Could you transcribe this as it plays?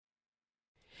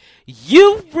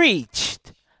You've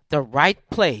reached the right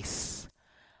place,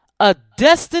 a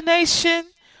destination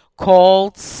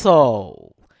called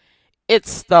soul.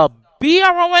 It's the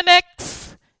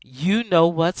BRONX. You know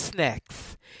what's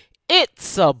next.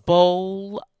 It's a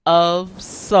bowl of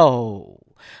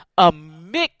soul, a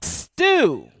mixed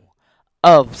stew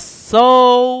of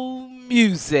soul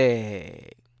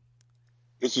music.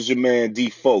 This is your man D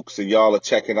Folks, and y'all are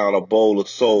checking out A Bowl of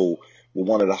Soul with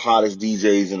one of the hottest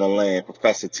DJs in the land,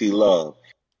 Professor T Love.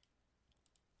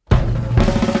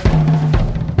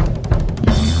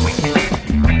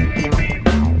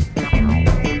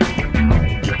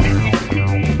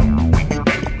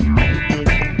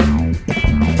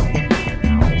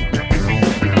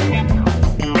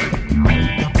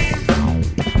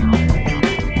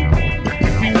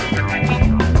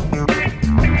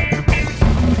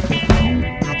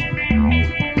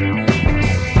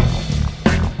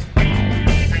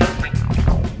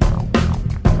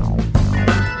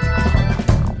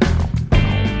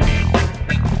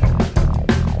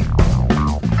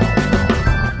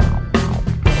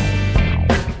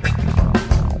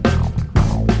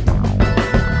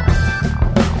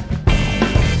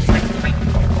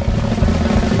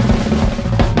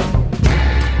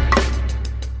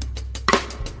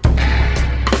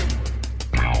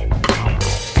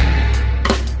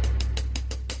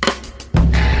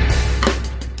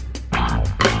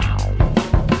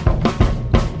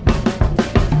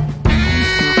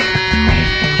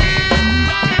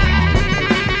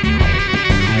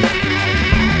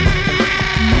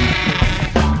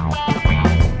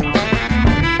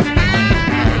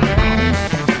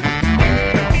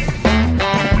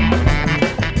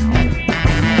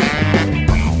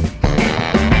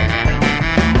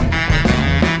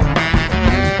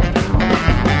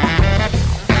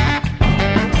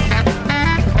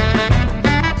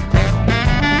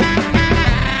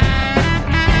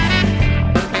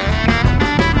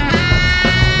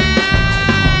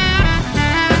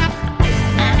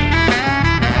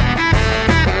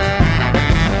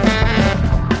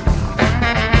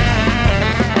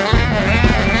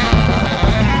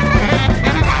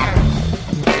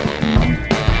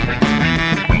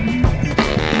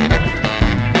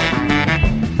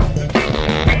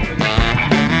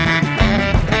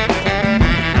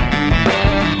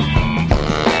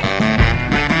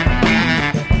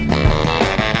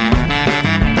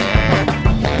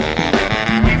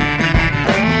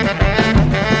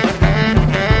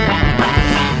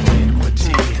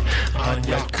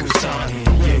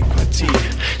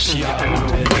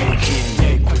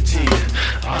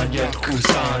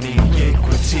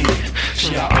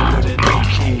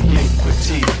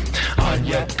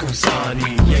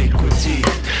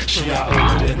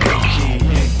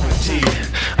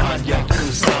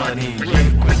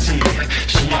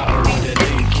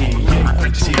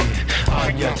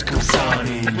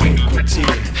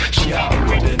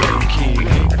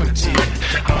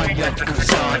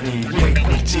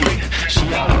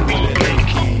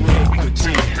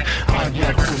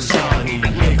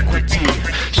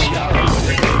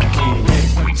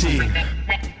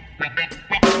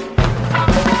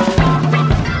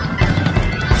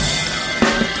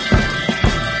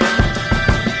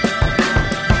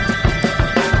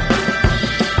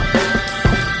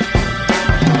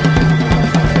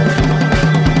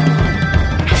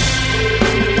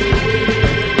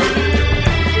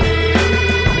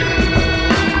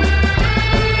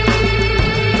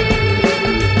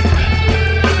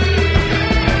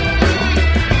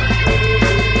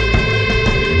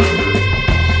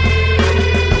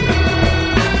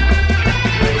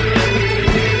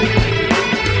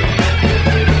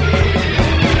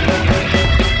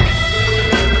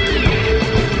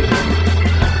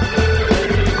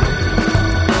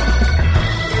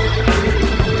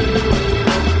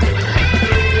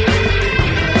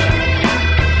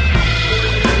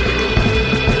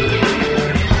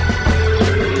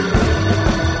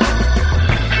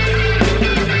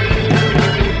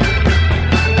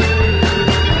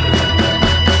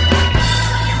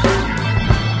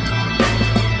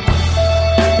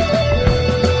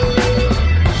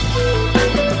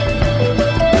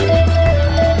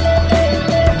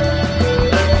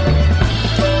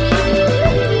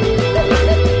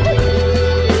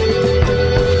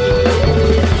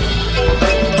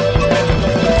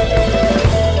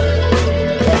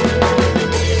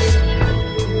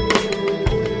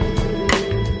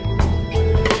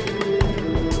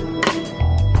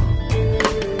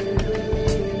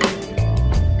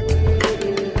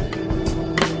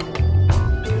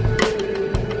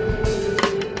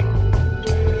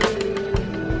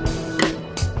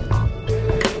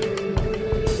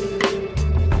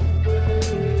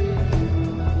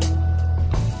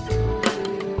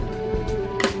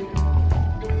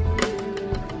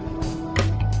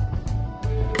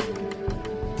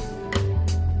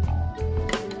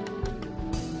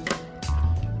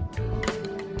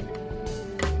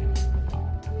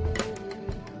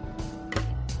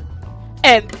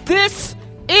 And this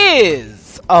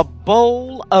is a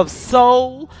bowl of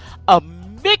soul, a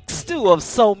mixed stew of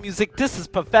soul music. This is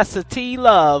Professor T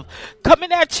Love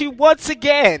coming at you once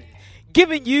again,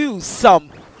 giving you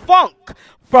some funk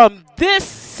from this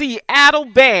Seattle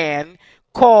band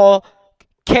called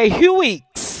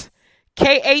Khueex,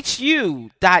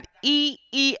 Khu.eex,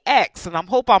 and I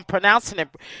hope I'm pronouncing it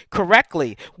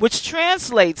correctly, which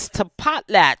translates to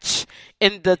potlatch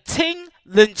in the Ting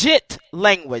Legit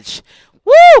language.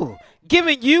 Woo!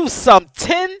 Giving you some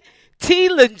 10 T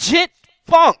legit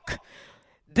funk.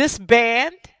 This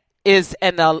band is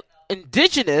an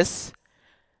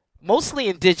mostly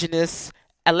indigenous,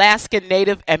 Alaskan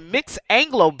Native and mixed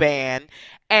Anglo band,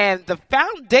 and the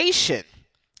foundation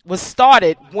was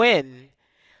started when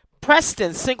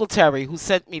Preston Singletary, who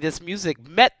sent me this music,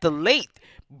 met the late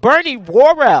Bernie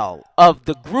Worrell of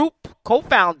the group,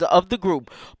 co-founder of the group,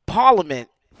 Parliament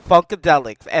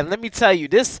Funkadelics. And let me tell you,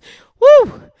 this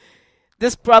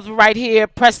brother right here,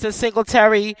 Preston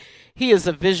Singletary, he is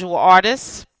a visual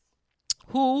artist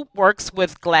who works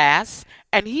with glass,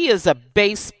 and he is a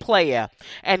bass player.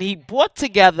 And he brought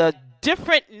together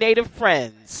different Native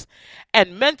friends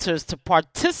and mentors to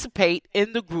participate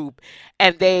in the group,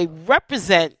 and they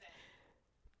represent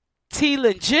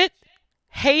Tlingit,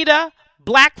 Haida,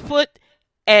 Blackfoot,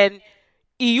 and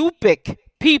Yupik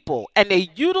people, and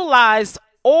they utilized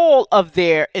all of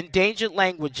their endangered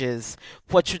languages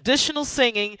for traditional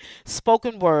singing,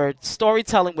 spoken word,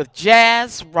 storytelling with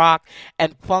jazz, rock,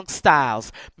 and funk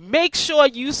styles. Make sure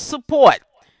you support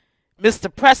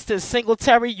Mr. Preston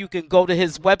Singletary. You can go to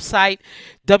his website,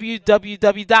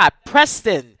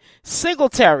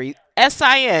 www.PrestonSingletary,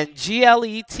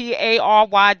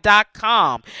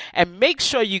 SINGLETARY.com, and make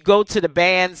sure you go to the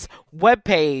band's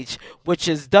webpage, which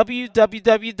is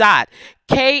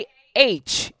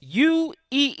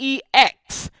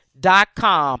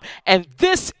www.KHUEEX.com. And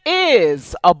this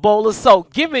is a bowl of soul,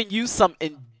 giving you some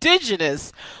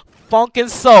indigenous funk and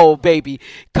soul, baby.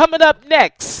 Coming up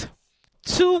next,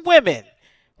 two women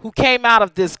who came out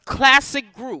of this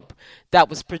classic group that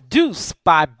was produced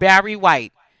by Barry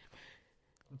White,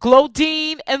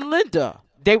 Glodean and Lynda.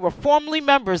 They were formerly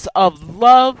members of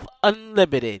Love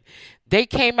Unlimited. They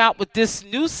came out with this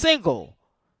new single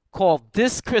called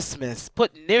This Christmas,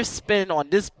 putting their spin on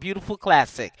this beautiful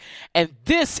classic. And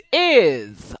this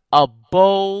is a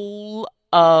bowl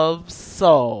of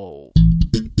soul.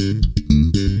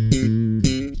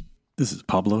 This is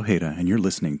Pablo Haida, and you're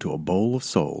listening to A Bowl of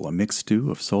Soul, a mixed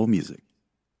stew of soul music.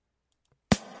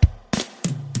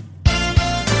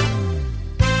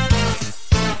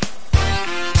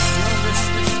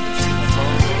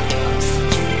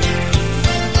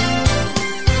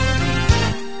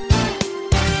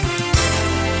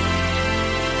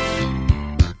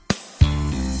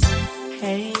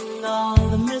 Hang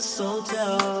on the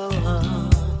mistletoe,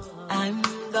 I'm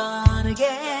gonna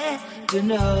get to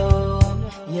know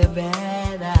you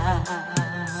better.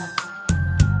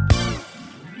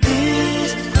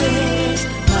 This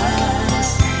Christmas,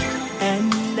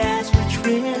 and as we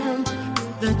trim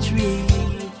the tree,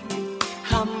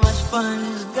 how much fun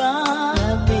it's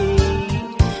gonna be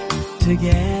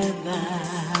together.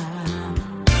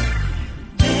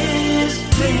 This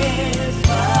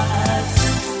Christmas,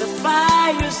 the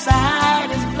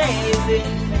fireside is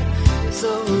blazing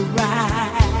so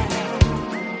bright.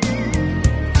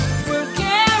 We're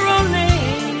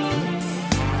caroling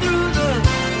through the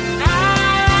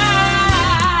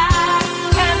night,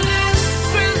 and this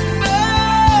Christmas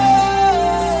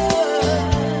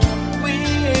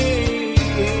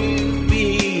will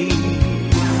be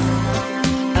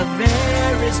a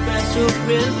very special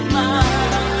Christmas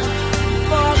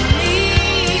for me.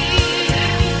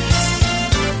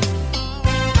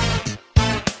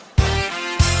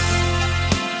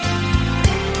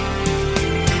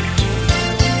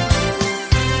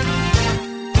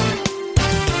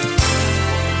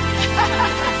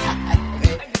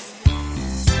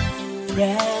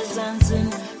 Presents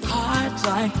and cards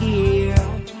are here.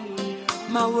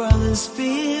 My world is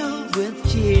filled with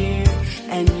cheer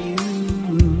and you.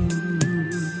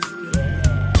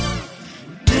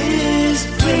 This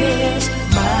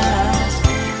Christmas,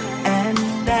 and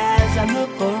as I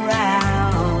look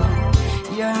around,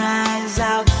 your eyes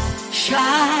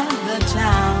outshine the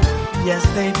town. Yes,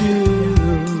 they do.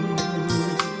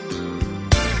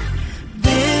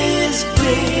 This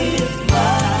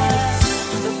Christmas,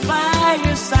 the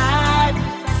fireside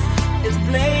is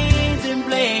blazing,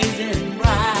 blazing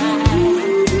bright.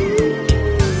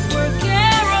 We're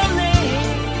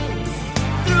caroling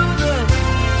through the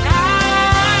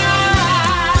night,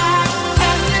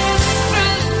 and this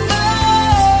Christmas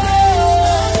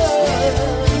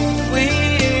will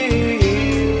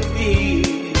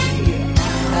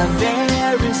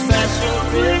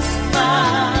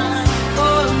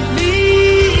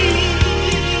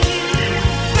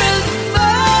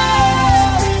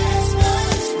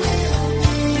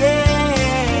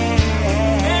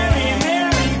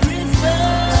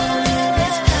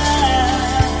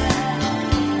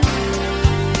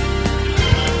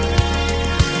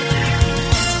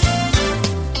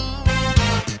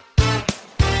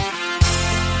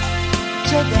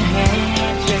Shake a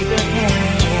hand, shake a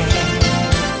hand.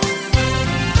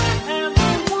 Have a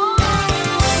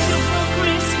wonderful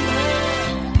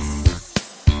Christmas.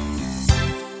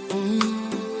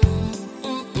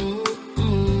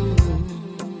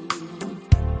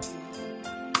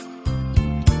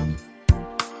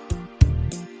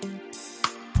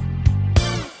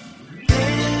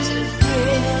 This is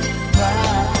Christmas.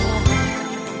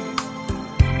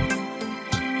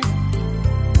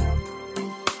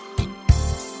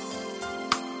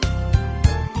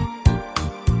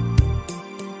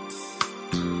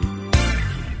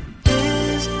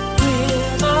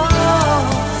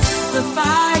 The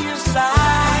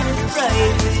fireside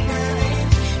is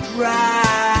bright.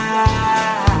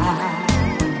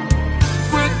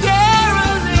 We're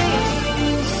caroling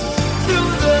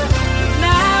through the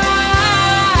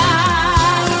night,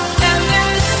 and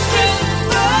this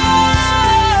Christmas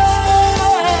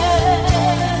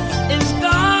is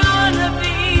gonna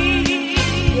be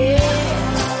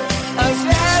a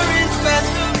very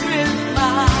special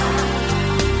Christmas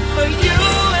for you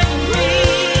and me.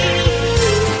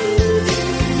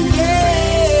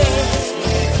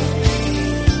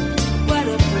 What a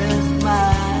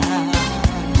Christmas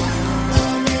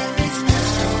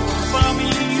from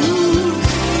you,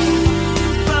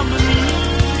 from me.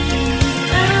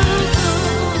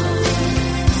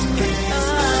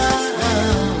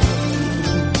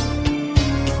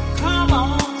 Come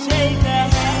on, take a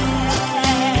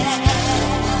hand.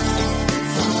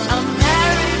 I'm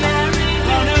Merry, Merry,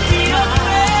 gonna be a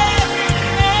Merry,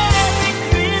 Merry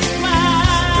Christmas.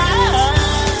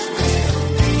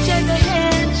 Shake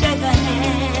a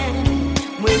hand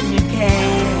when you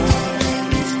can.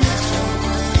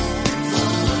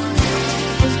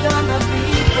 It's gonna be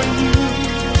for you.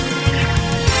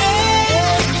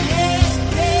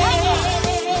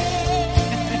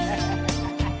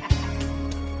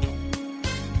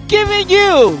 Giving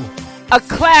you a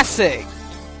classic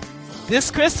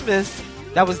this Christmas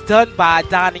that was done by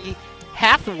Donny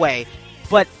Hathaway,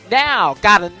 but now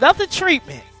got another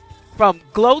treatment from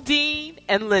Glodean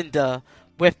and Lynda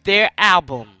with their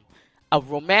album, A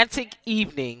Romantic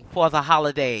Evening for the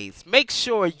Holidays. Make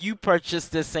sure you purchase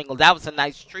this single. That was a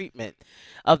nice treatment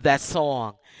of that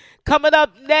song. Coming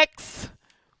up next,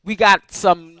 we got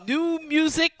some new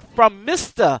music from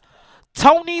Mr.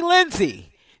 Tony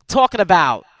Lindsay talking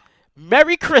about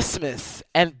Merry Christmas,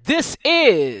 and this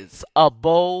is A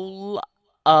Bowl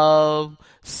of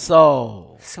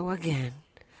Soul. So again,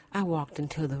 I walked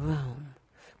into the room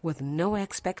with no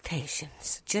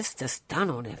expectations, just to stun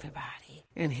on everybody.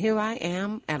 And here I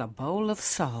am at A Bowl of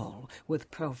Soul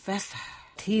with Professor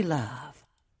T. Love.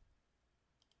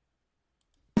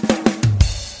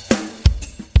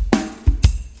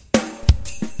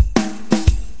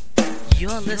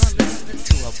 You're listening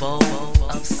to A Bowl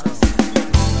of Soul.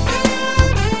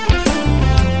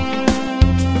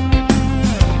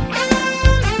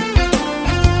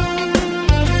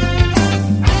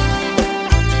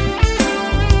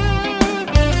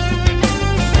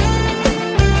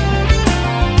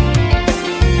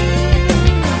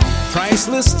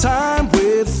 Priceless time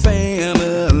with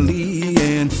family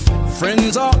and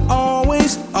friends are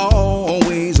always,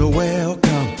 always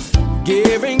welcome.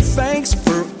 Giving thanks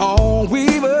for all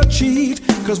we've achieved,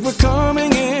 'cause we're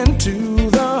coming into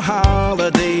the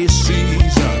holiday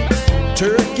season.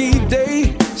 Turkey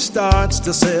Day starts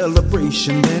the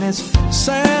celebration, then it's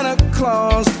Santa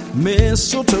Claus,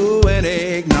 mistletoe and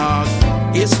eggnog.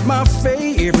 It's my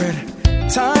favorite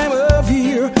time of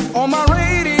year. On my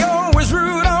radio is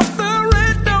Rudolph the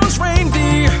Red-Nosed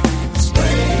Reindeer.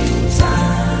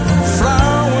 Springtime,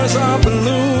 flowers are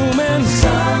blooming.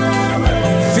 Summer,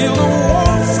 feel the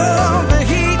warmth of the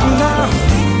heat now.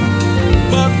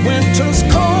 But winter's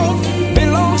cold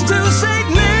belongs to St.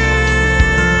 Nicholas.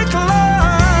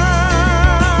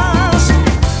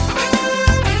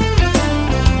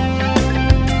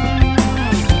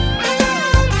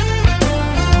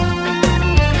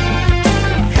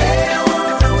 Hey, I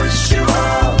wanna wish you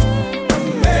all a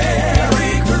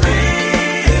Merry Christmas.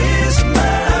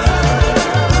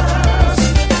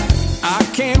 I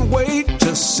can't wait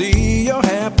to see your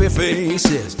happy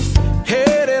faces,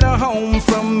 headed home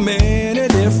from many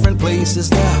different places.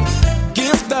 The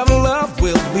gift of love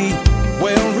will be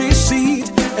well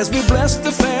received as we bless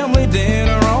the family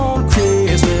dinner on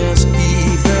Christmas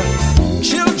Eve. The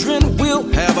children will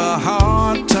have a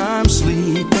hard time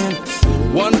sleeping,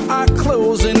 one eye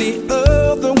closed and the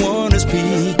other one is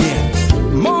peeking.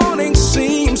 Morning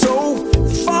seems so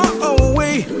far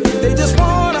away, they just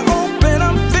want to open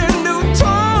up their new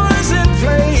toys and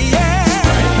play. Yeah.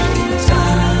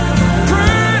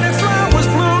 Pretty flowers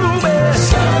blooming,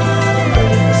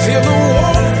 feel the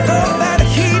warmth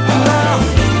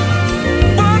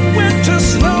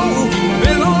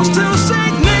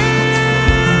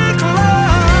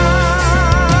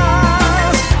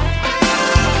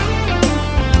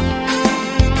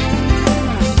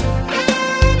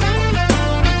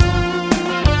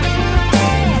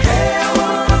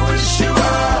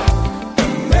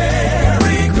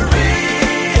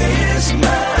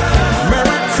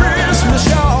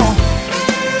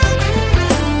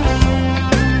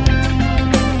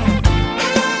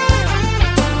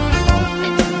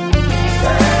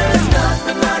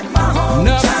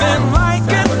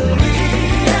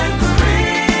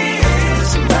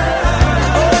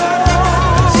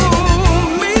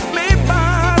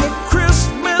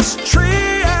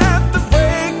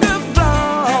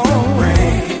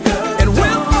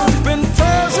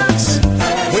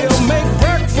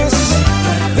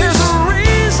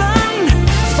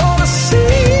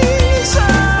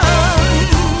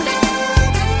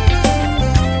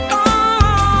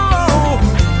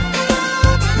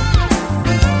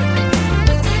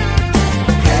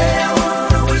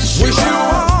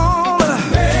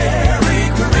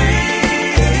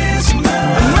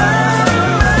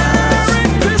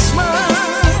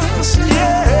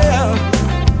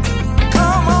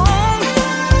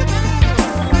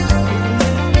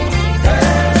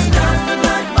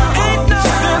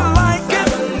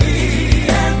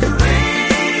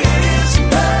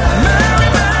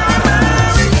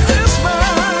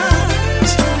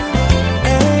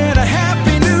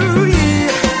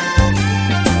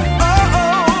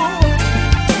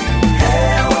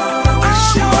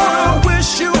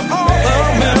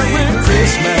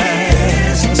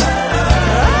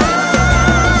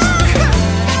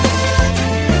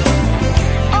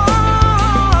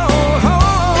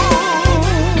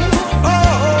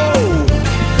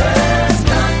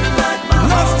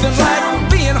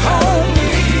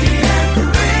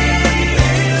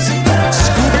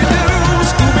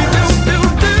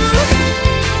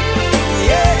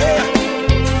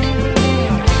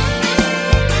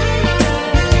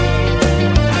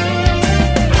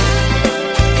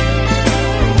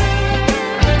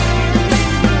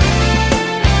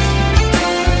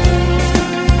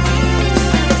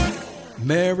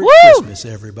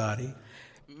Christmas, everybody.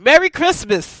 Merry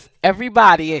Christmas,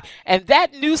 everybody. And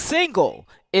that new single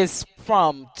is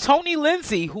from Tony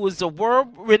Lindsay, who is a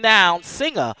world-renowned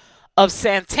singer of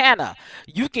Santana.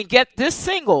 You can get this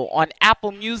single on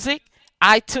Apple Music,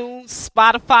 iTunes,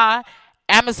 Spotify,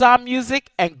 Amazon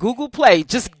Music, and Google Play.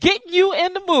 Just getting you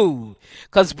in the mood,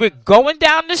 because we're going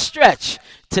down the stretch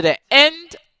to the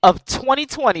end of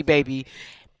 2020, baby.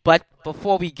 But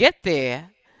before we get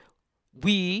there,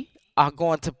 we are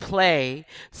going to play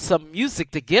some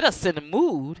music to get us in the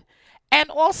mood. And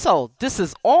also, this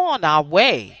is on our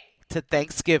way to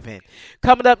Thanksgiving.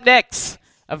 Coming up next,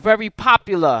 a very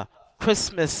popular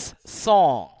Christmas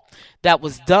song that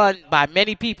was done by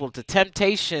many people, the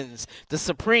Temptations, the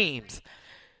Supremes.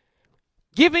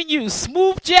 Giving you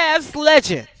smooth jazz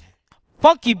legend,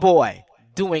 Funkee Boy,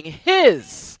 doing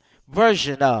his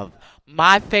version of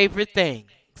My Favorite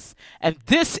Things. And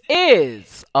this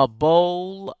is A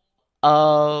Bowl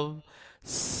of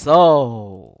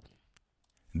Soul.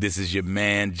 This is your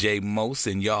man Jay Mose,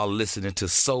 and y'all listening to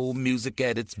soul music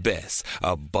at its best.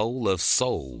 A bowl of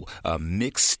soul, a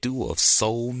mixed stew of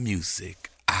soul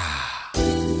music. Ah.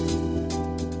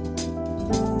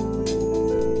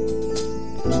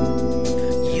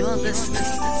 You're listening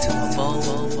to A Bowl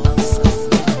of Soul.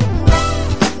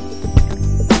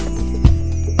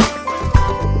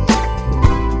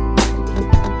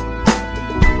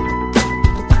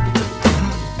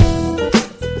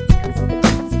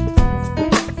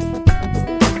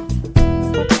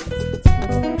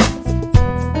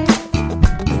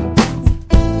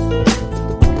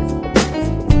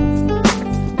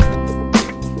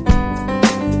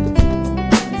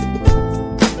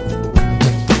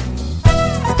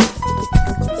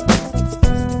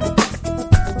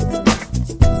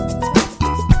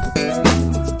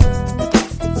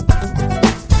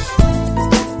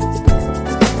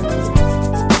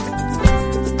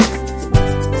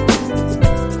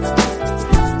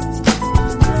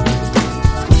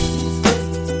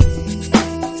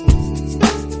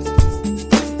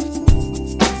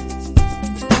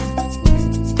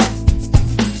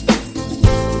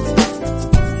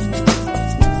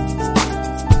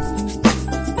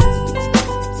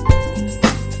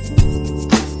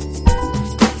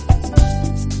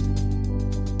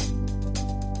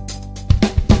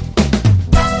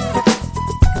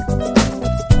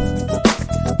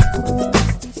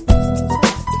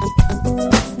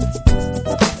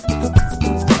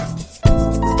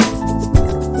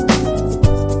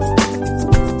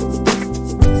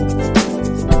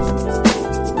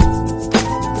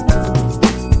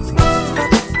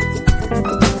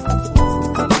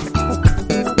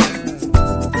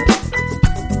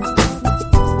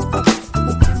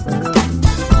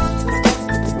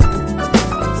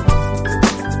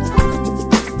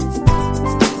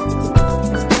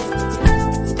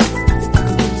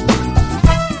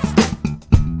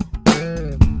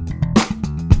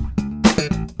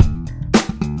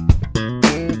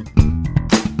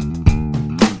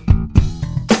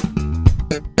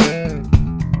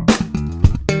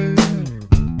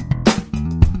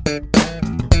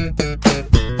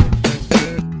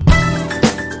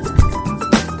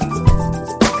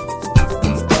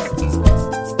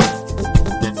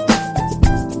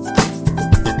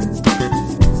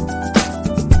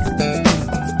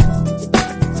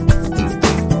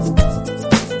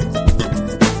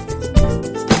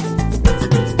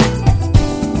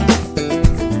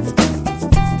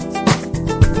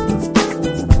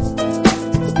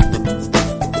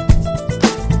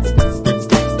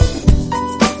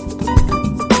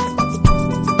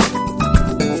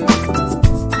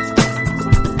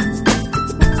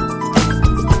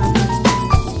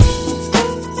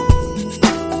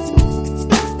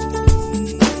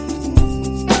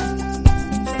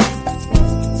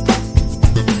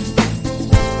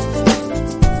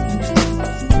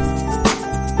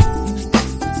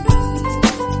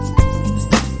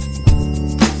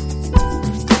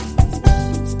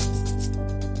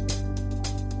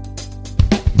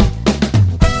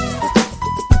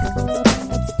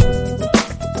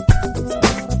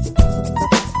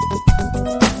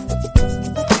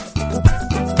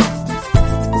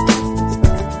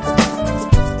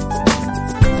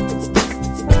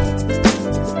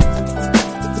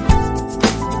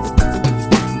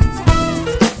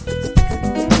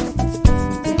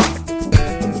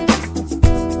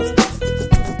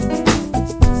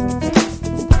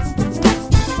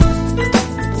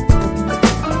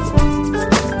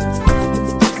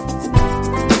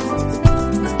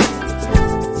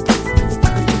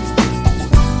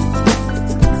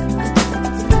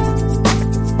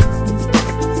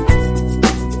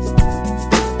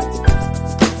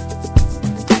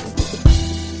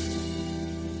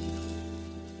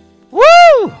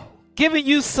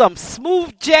 giving you some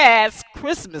smooth jazz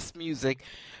Christmas music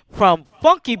from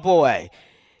Funky Boy.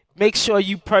 Make sure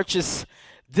you purchase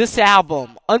this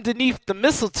album, Underneath the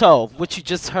Mistletoe, which you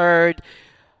just heard.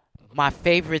 My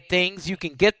favorite things. You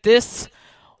can get this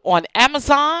on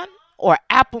Amazon or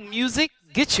Apple Music.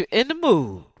 Get you in the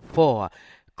mood for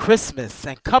Christmas.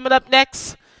 And coming up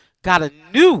next, got a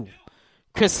new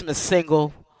Christmas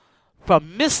single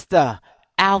from Mr.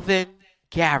 Alvin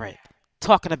Garrett,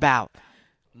 talking about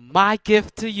My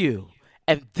Gift to You.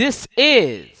 And this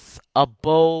is A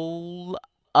Bowl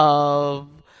of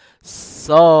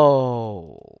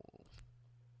Soul.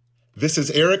 This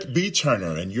is Eric B.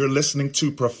 Turner, and you're listening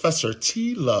to Professor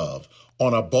T. Love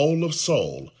on A Bowl of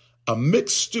Soul, a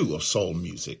mixed stew of soul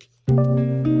music. You're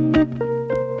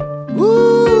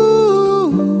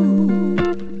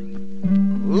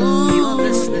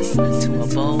listening to A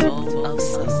Bowl of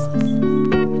Soul.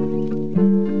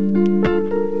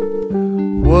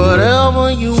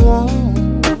 Whatever you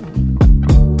want,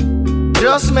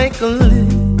 just make a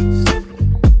list.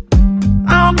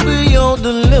 I'll be your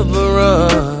deliverer.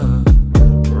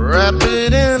 Wrap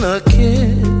it in a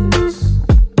kiss.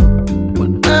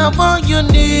 Whatever you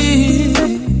need,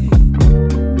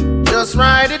 just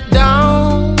write it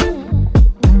down.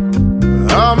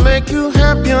 I'll make you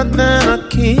happier than a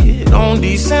kid on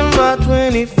December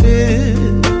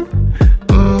 25th.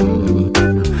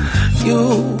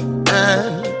 You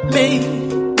and me,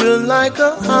 we're like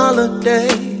a holiday.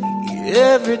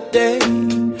 Every day,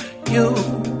 you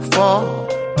for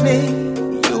me,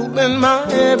 you've been my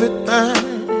everything.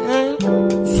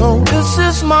 So this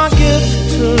is my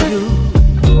gift to you.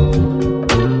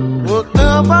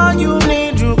 Whatever you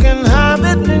need, you can have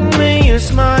it in me.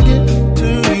 It's my gift to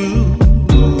you.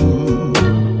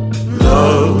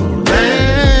 Love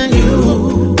and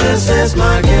you. This is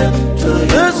my gift to you.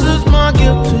 This is my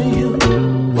gift to you.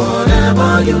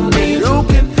 Whatever you need, you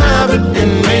can have it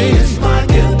in me. It's my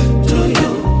gift to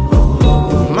you.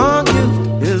 My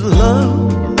gift is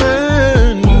love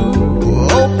and you.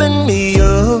 Open me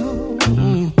up.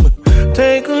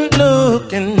 Take a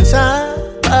look inside.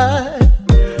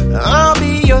 I'll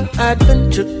be your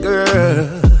adventure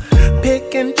girl.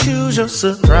 Pick and choose your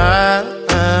surprise.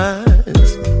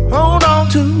 Hold on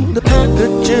to the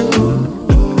packaging,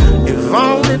 if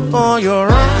only for your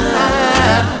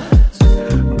eyes.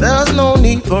 There's no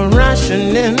need for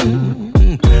rationing,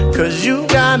 'cause you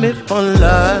got me for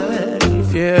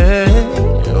life, yeah.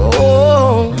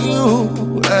 Oh,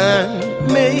 you and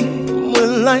me,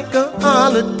 we're like a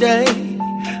holiday.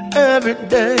 Every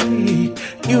day,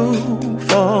 you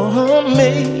for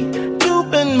me, you've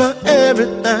been my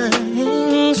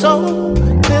everything. So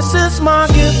this is my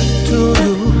gift to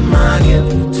you. My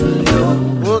gift to you.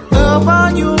 Whatever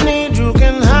you need, you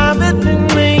can have it in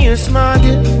me. It's my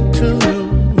gift to you.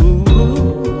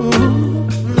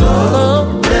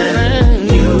 Love and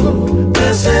you.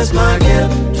 This is my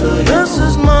gift to you. This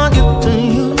is my gift to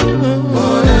you.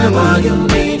 Whatever you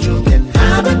need, you can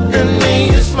have it in me.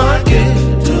 It's my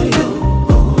gift to you.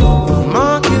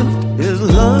 My gift is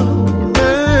love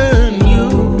and you.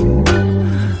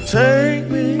 Take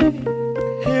me,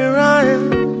 here I am.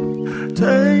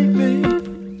 Take me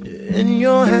in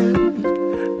your hand.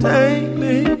 Take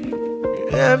me,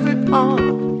 every part.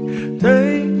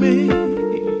 Take me,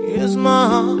 it's my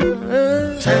heart.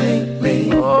 Take me,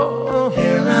 oh,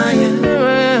 here I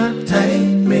am.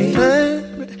 Take me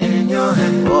in your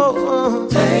hand. Oh,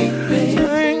 take me,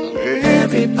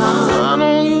 every part.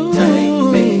 Take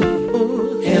me,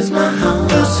 it's my heart.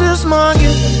 This is my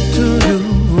gift to you.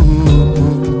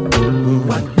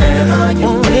 Whatever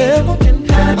you need, you can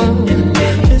have it in me.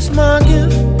 It's my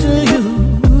gift to you.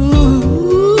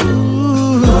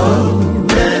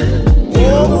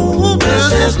 This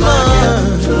is my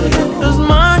gift to you. It's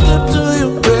my gift to you,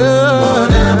 girl.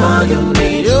 Whatever you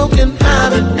need, you can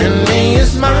have it in me.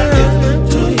 It's my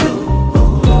gift to you.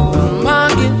 My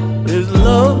gift is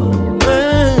love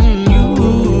and you.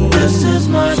 This is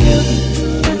my gift to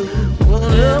you.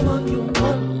 Whatever you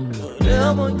want,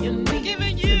 whatever you need,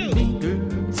 giving you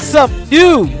some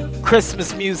new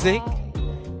Christmas music.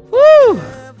 Woo!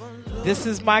 This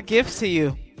is my gift to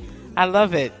you. I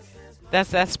love it.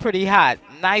 That's pretty hot.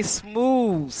 Nice,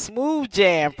 smooth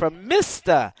jam from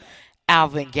Mr.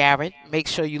 Alvin Garrett. Make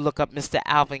sure you look up Mr.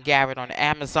 Alvin Garrett on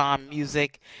Amazon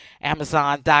Music,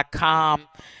 Amazon.com.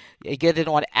 You get it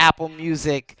on Apple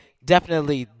Music.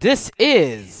 Definitely, this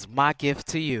is my gift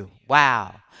to you.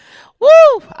 Wow.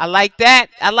 Woo! I like that.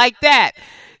 I like that.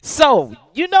 So,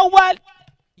 you know what?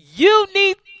 You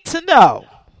need to know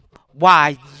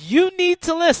why you need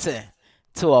to listen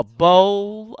to A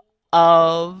Bowl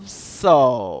of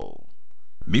Soul.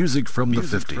 Music from the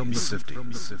 50s,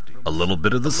 a little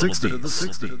bit of the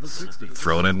 60s,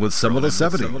 thrown in with some of the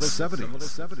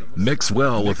 70s, mix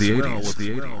well with the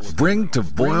 80s, bring to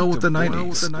boil with the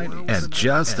 90s, and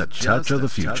just a touch of the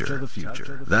future.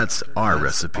 That's our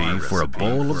recipe for a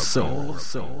bowl of soul.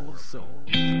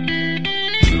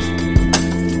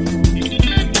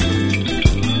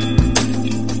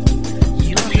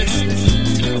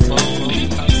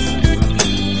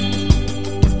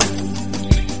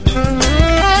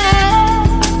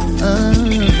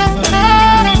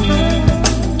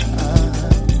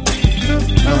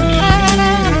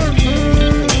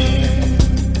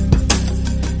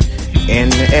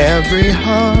 In every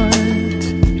heart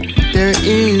there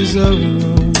is a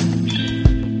room,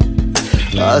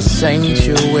 a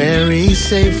sanctuary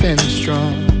safe and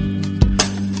strong,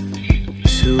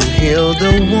 to heal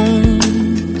the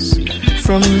wounds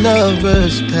from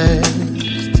lovers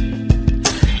past,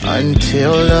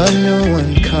 until a new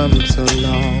one comes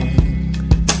along.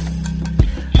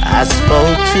 I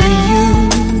spoke to you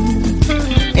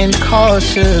in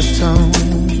cautious tones.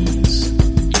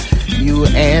 You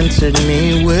answered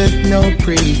me with no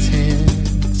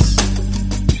pretense,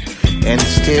 and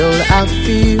still I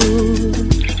feel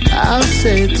I've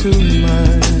said too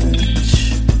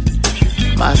much.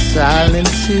 My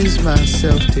silence is my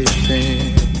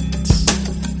self-defense,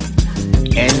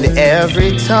 and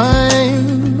every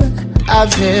time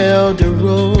I've held a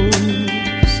rose,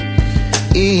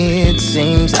 it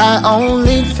seems I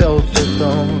only felt the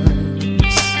thorns.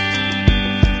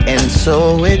 And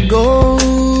so it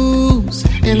goes,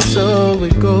 and so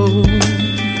it goes,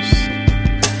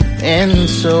 and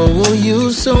so will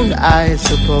you soon, I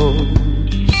suppose.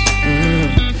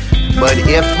 But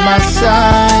if my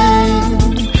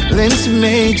silence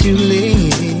made you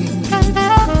leave,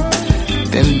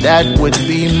 then that would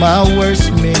be my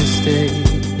worst mistake.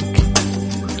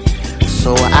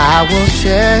 So I will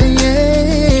share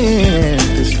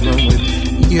this room with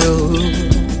you,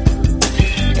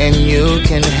 and you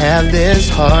can have this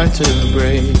heart to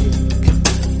break.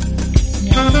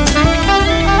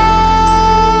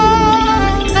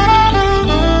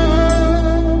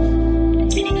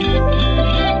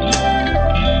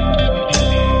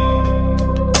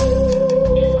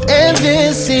 And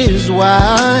this is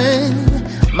why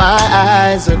my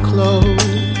eyes are closed.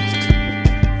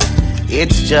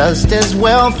 It's just as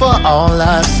well for all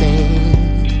I've seen.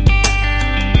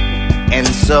 And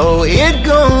so it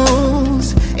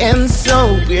goes, and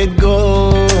so it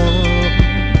goes,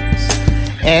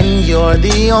 and you're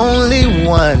the only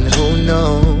one who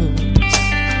knows.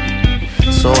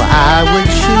 So I would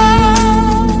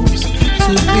choose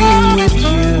to be with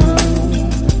you.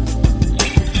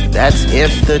 That's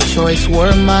if the choice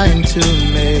were mine to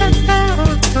make.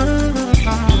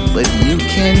 But you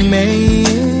can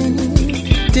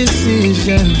make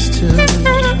decisions too,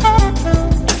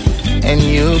 and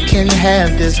you can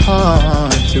have this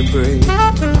heart to break.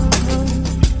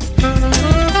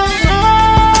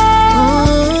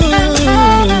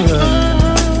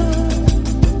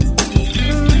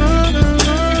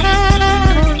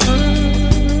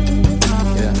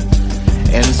 Yeah.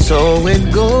 And so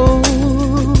it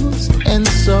goes, and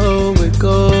so it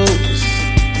goes,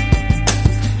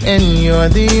 and you're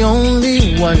the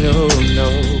only one who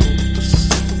knows.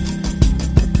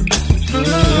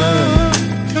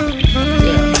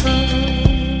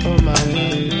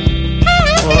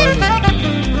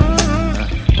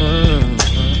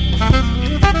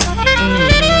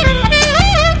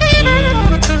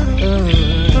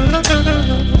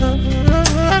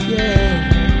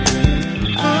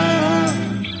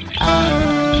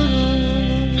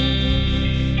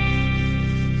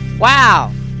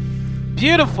 Wow,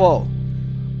 beautiful.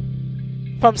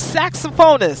 From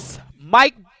saxophonist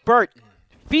Mike Burton,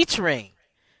 featuring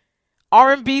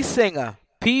R&B singer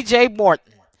P.J.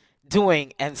 Morton,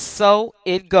 doing And So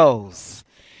It Goes.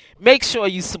 Make sure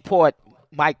you support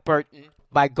Mike Burton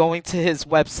by going to his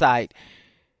website,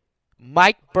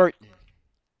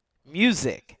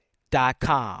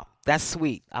 MikeBurtonMusic.com. That's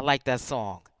sweet. I like that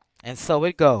song. And So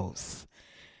It Goes,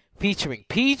 featuring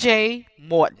P.J.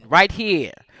 Morton, right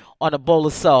here on A Bowl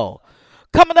of Soul.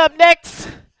 Coming up next,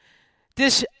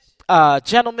 this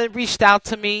gentleman reached out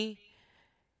to me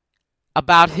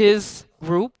about his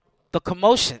group, the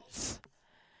Commotions,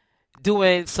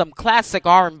 doing some classic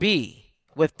R&B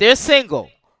with their single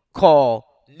called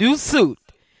New Suit.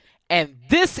 And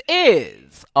this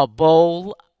is A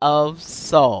Bowl of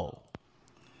Soul.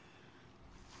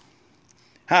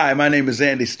 Hi, my name is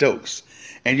Andy Stokes,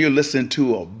 and you're listening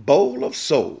to A Bowl of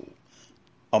Soul,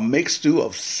 a mixed stew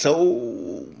of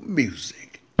soul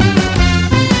music.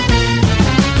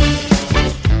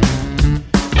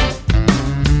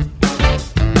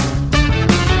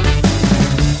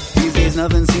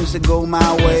 nothing seems to go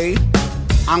my way.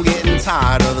 I'm getting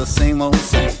tired of the same old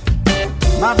same.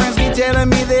 My friends keep telling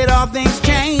me that all things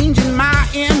change and my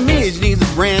image needs a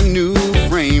brand new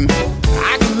frame.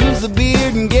 I can lose the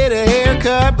beard and get a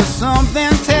haircut, but something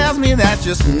tells me that's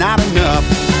just not enough.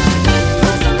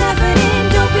 Put some effort in,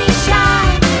 don't be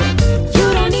shy.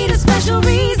 You don't need a special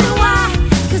reason why,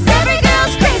 'cause every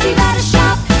girl's crazy about a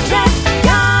shop dress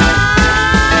guy.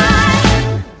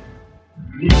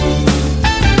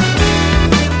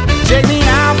 Check me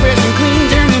out, fresh and clean,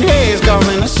 turning heads,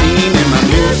 causing a scene in my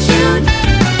new suit.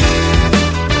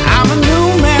 I'm a new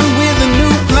man with a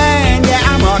new plan,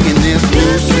 yeah, I'm rocking this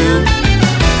new suit.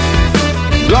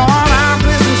 Going out,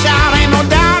 twist and shout, ain't no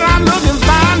doubt I'm looking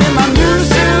fine in my new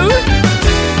suit.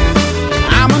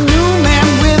 I'm a new man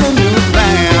with a new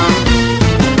plan.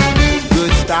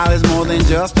 Good style is more than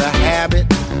just a habit.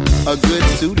 A good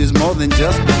suit is more than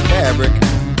just the fabric.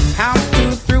 House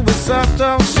to through with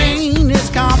subtle sheen, it's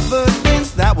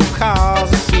confidence that will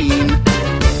cause a scene.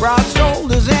 Broad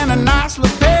shoulders and a nice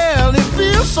lapel, it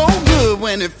feels so good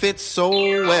when it fits so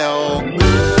well.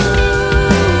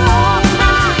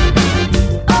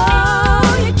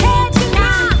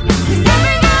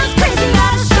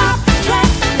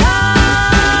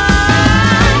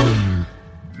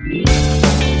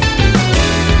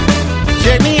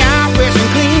 Check me out, fresh and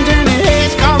clean, turning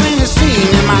heads, causing a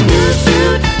scene in my new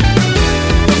suit.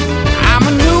 I'm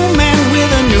a new man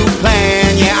with a new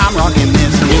plan, yeah, I'm rocking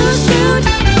this new suit.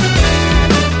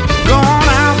 Going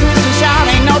out, twist and shout,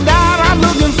 ain't no doubt I'm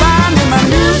looking fine in my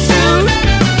new suit.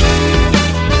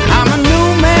 I'm a new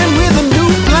man with a new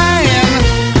plan.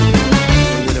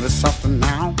 A little bit softer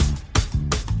now.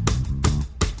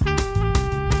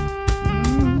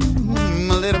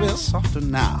 A little bit softer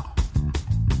now.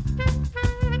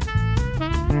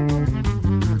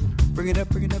 Bring it up,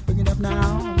 bring it up, bring it up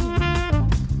now.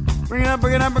 Bring it up,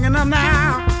 bring it up, bring it up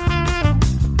now.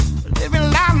 A little bit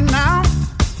louder now.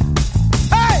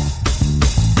 Hey!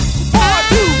 1,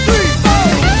 2, 3, 4.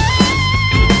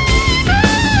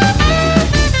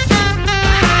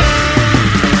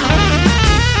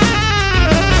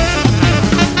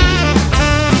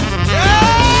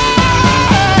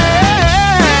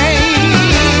 Hey!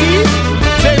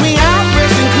 Take me out,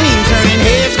 fresh and clean, turning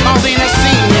heads, causing a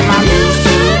scene in my new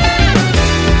suit.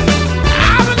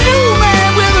 I'm a new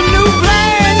man with a new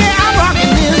plan, yeah, I'm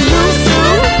rocking this new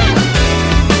suit.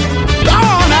 Go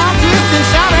on out, twist and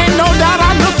shout, ain't no doubt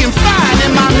I'm looking fine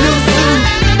in my new suit.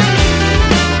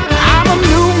 I'm a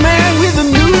new man with a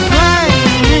new plan.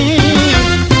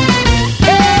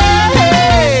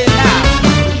 Hey, now.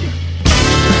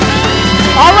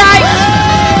 All right.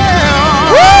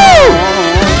 Woo!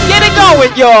 Get it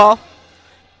going, y'all.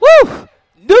 Woo!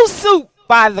 New suit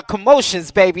by the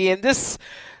Commotions, baby. And this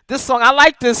song, I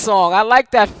like this song. I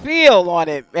like that feel on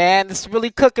it, man. It's really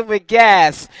cooking with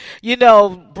gas. You know,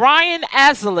 Brian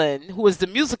Aslin, who is the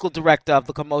musical director of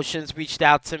the Commotions, reached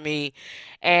out to me.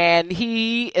 And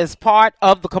he is part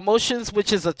of the Commotions,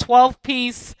 which is a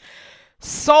 12-piece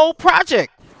soul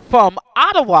project from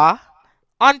Ottawa,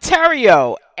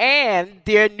 Ontario. And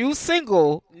their new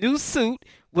single, New Suit,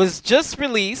 was just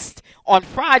released on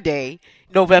Friday,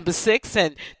 November 6th.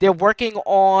 And they're working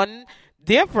on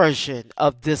their version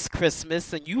of This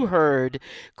Christmas, and you heard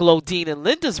Glodean and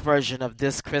Lynda's version of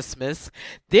This Christmas.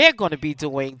 They're going to be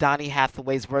doing Donny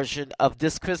Hathaway's version of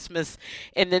This Christmas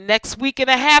in the next week and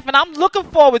a half, and I'm looking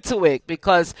forward to it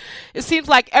because it seems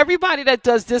like everybody that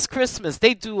does This Christmas,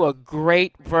 they do a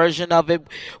great version of it.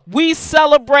 We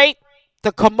celebrate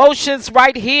the Commotions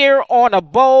right here on A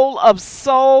Bowl of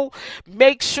Soul.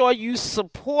 Make sure you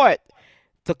support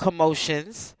the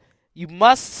Commotions. You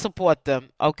must support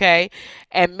them, okay?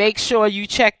 And make sure you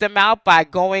check them out by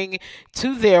going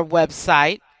to their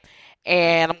website.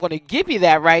 And I'm going to give you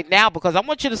that right now because I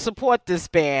want you to support this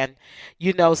band.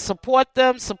 You know, support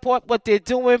them, support what they're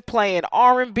doing, playing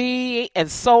R&B and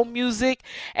soul music.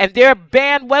 And their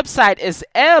band website is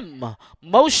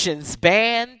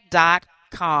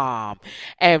mmotionsband.com.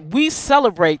 And we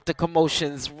celebrate the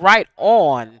Commotions right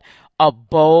on A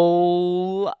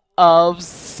Bowl of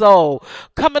Soul.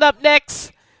 Coming up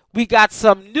next, we got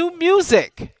some new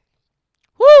music.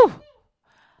 Woo!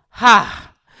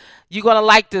 Ha! You're going to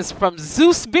like this from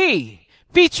Zeus B,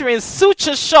 featuring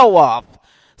Sucha Showoff.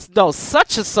 No,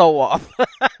 such a Showoff.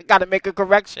 Got to make a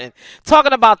correction.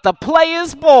 Talking about the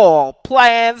Players Ball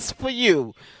plans for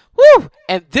you. Woo!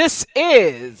 And this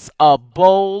is A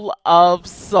Bowl of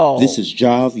Soul. This is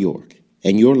Jav York,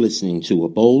 and you're listening to A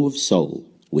Bowl of Soul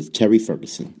with Terry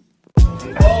Ferguson.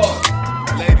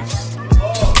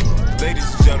 Ladies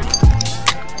and gentlemen,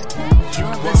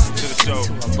 welcome to the show.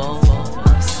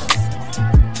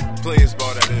 Players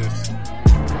Ball, that is.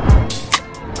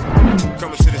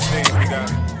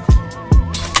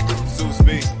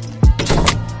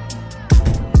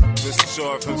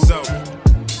 Showoff himself. And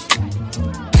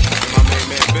my main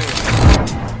man Ben.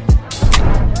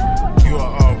 You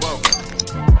are all welcome.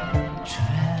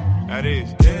 That is.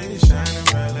 Yeah, you shining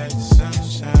bright like the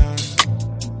sunshine.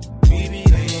 We be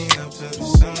laying up to the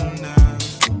sundown.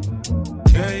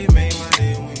 Girl, you make my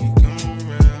day when you come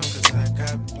around, 'cause I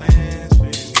got plans for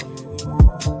you.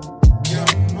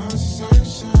 You're my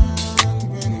sunshine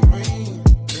when it rains.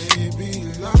 Baby, you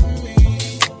love me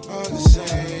all the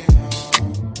same.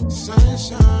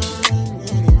 Sunshine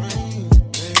when it rains.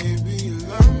 Baby, you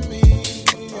love me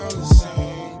all the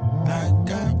same. I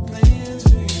got plans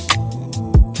for you.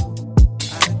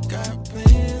 I got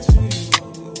plans for you.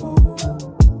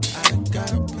 I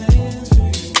got plans for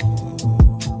you.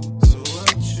 So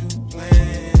what you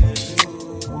plan to do?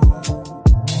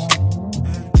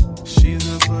 She's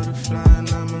a butterfly and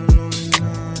I'm a lonely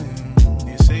lion.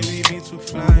 You say we be too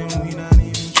fly and we not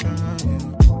even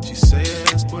trying. She say her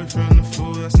ex-boyfriend a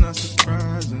fool, that's not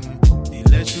surprising. He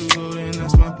let you go, then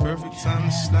that's my perfect time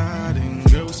to slide in.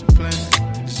 Girl, what's your plan?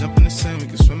 Just jump in the sand, we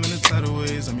can swim in the tidal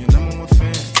waves. I'm your number one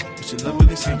fan. But your love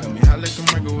really sink, got me hot like a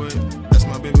microwave. That's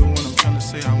my baby one, I'm trying to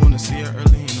say I wanna see her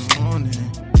early in the morning.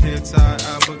 Hair tied,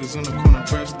 eye boogers on the corner,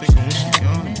 breath thinking when she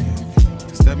yawning.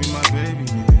 'Cause that be my baby,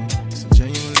 man. It's a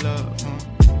genuine love, huh?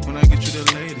 When I get you the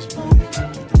latest, baby,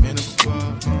 like the man up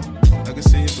above, huh? I can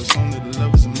see it, but only the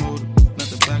love is a motive, not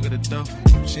the back of the duffel.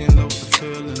 She in love with the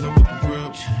feel, in love with the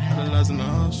real. Idolizing the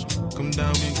hustle, come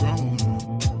down, be grown with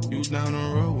me. You down the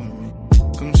road with me.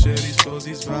 Come share these flows,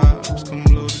 these vibes, come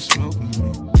blow the smoke with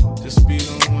me. Just speed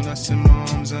on when I send my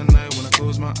arms at night, when I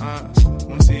close my eyes.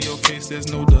 Wanna see your face, there's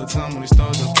no dull time when the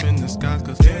stars up in the sky.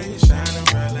 'Cause yeah, you're shining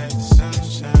bright like the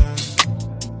sunshine.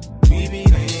 We be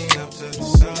laying up to the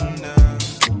sundown.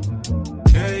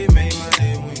 Girl, you make my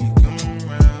day when you come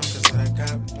around, 'cause I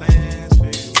got plans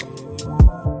for you.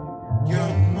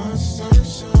 You're my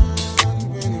sunshine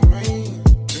when it rains.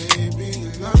 Baby, you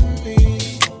love me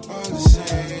all the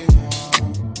same.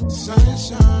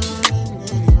 Sunshine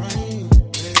when it rains.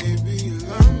 Baby, you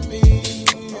love me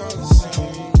all the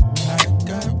same. I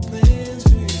got plans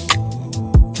for you.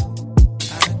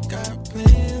 I got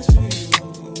plans for you.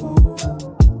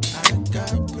 I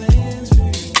got plans for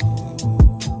you.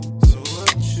 So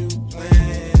what you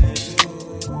plan to do?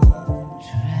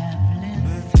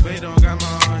 Play don't got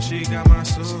my heart, she got my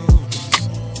soul.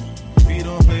 We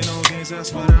don't play no games,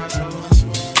 that's what I told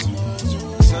you.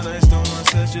 Some nights don't want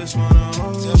sex, just wanna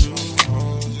hold you.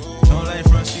 Don't like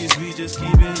front streets, we just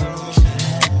keep it low.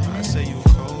 I say you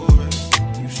cold, right?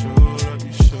 You showed up,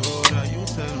 you showed up, you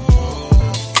tell them hold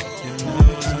up. Your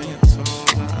nose on your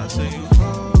toes, I say you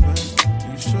cold, right?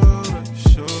 You showed up,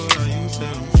 you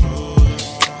tell them hold up.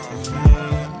 Your nose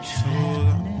on your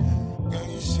toes. Girl,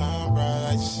 you shine bright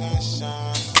like the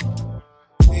sunshine.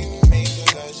 We make the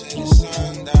love to the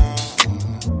sundown.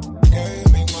 Girl, you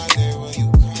make my day when you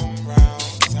come round.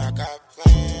 'Cause I got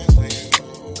plans for you.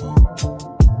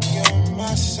 You're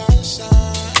my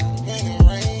sunshine when it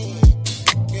rains.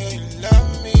 Yeah, you love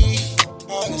me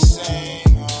all the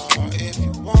same. Oh, if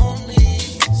you want me,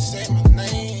 say my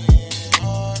name.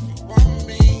 Oh, if you want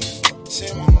me,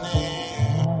 say my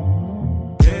name.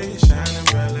 Yeah, you're shining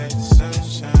bright like the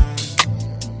sunshine.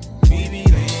 We be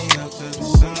laying up to the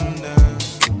sundown.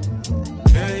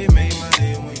 Girl, you make my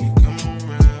day when you come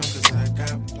around, 'cause I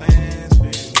got plans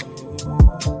for you.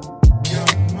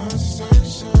 You're my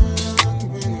sunshine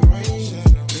when it rains.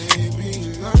 Baby,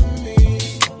 you love me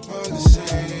all the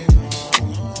same.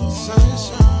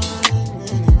 Sunshine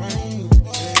when it rains.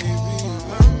 Baby, you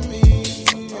love me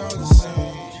all the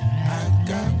same. I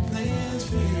got plans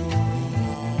for you.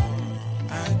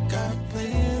 I got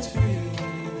plans for you.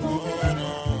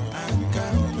 I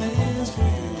got plans for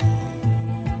you.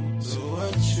 So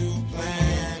what you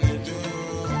plan to do?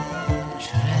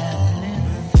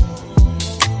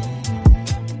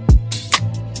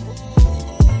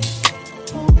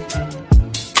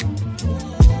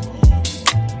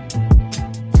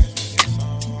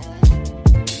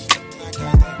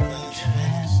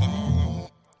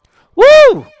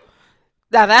 Woo!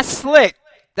 Now that's slick.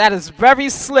 That is very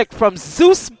slick from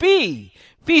Zeus B,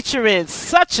 featuring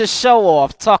Sucha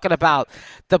Showoff, talking about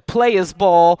the Players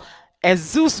Ball. And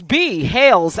Zeus B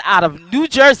hails out of New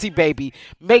Jersey, baby.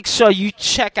 Make sure you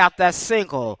check out that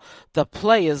single, The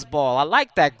Players Ball. I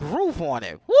like that groove on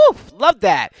it. Woo! Love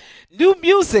that. New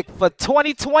music for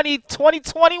 2020,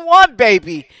 2021,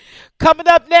 baby. Coming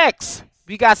up next,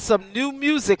 we got some new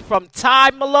music from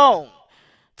Malone,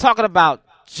 talking about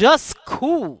Just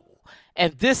Cool.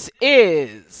 And this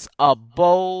is A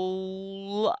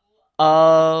Bowl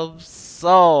of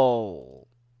Soul.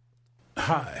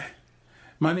 Hi,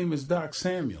 my name is Doc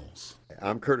Samuels.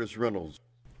 I'm Curtis Reynolds,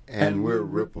 And we're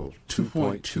Ripple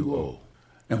 2.20.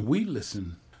 And we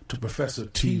listen to Professor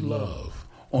T. Love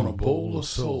on A Bowl of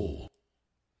Soul.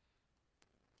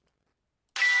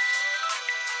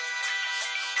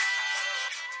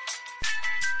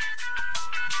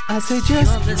 I say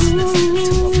just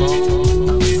ooh,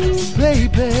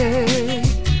 baby.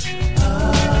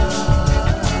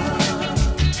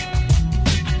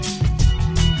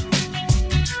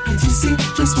 And you see,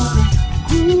 just wanna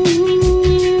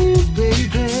groove,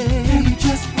 baby. And you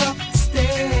just rock the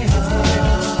stage.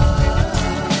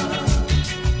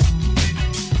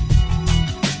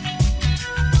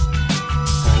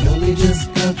 I only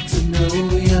just got to know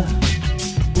ya.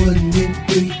 Wouldn't it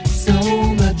be so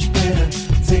much better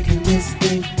taking this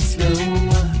thing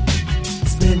slower?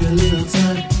 Spend a little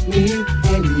time, me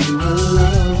and you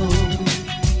alone.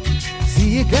 See,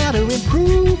 you gotta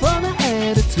improve on the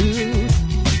attitude.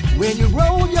 When you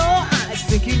roll your eyes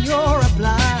thinking you're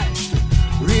obliged,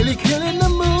 really killing the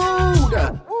mood.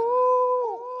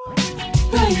 Ooh,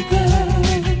 baby.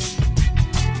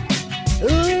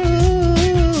 Ooh,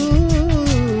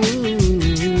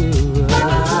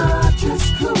 I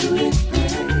just couldn't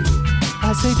pay.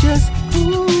 I say just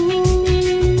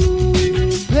ooh,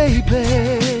 baby.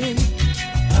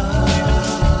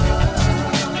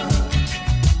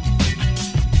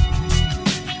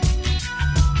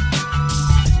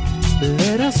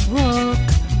 Let us rock,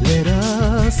 let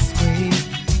us swing,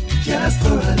 just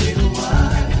for a little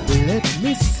while. Let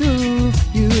me soothe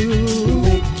you,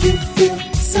 make you feel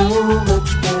so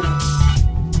much better.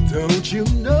 Don't you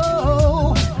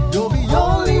know, you're the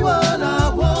only one I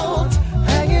want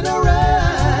hanging around.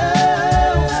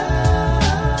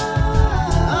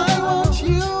 I want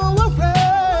you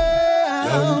around.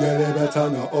 Don't get it better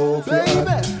no over.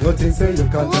 Nothing say you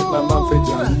can't take my man for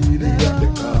Johnny at the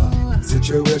car.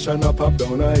 Situation up, up,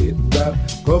 down, I hit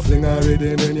that. Go fling a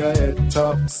rhythm in your head,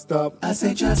 top, stop. I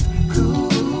say just cool,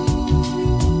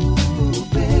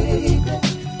 baby.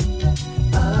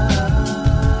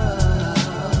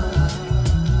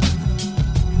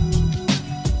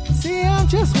 See, I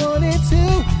just wanted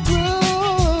to groove.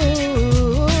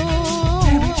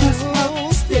 Baby, just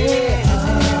upstairs.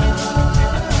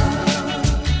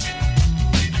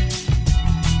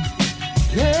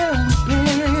 Yeah,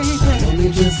 baby. Only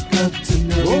just got to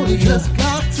know. Only just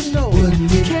got to know.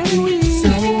 Wouldn't it be so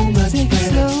much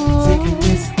better taking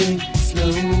this thing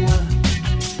slower?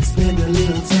 Spend a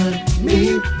little time,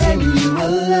 me and you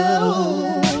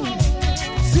alone.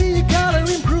 See, you gotta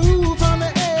improve on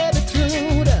the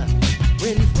attitude.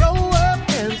 When you throw up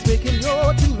hands, making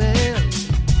your demands,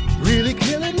 really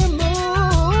killing the mood.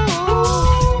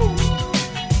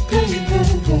 Baby,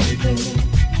 baby.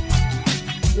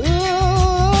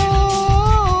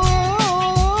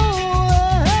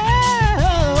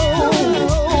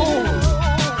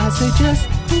 Just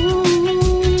ooh,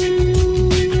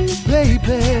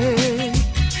 baby.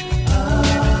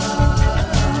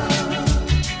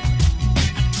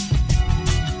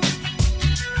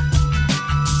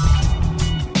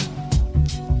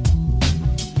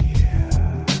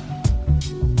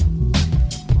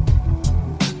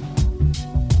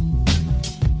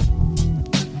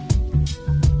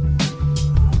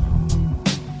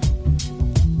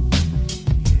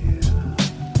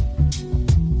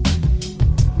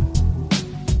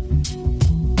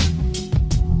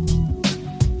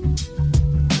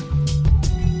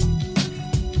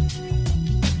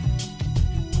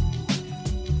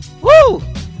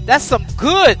 That's some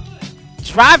good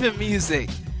driving music.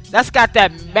 That's got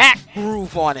that Mac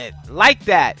groove on it. Like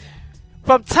that.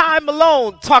 From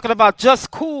Malone, talking about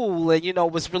Just Cool,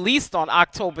 and was released on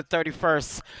October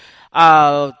 31st,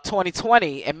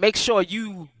 2020. And make sure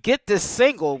you get this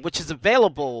single, which is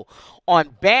available on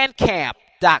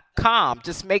Bandcamp.com.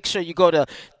 Just make sure you go to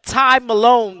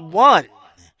Malone 1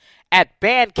 at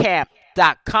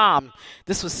Bandcamp.com.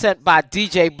 This was sent by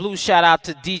DJ Blue. Shout out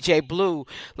to DJ Blue.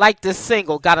 Like this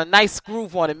single, got a nice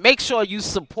groove on it. Make sure you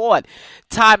support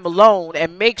Malone,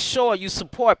 and make sure you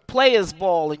support Players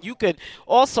Ball. And you can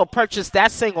also purchase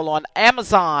that single on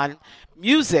Amazon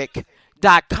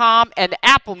Music.com and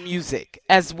Apple Music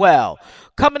as well.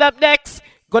 Coming up next,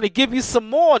 going to give you some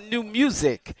more new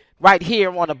music right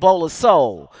here on A Bowl of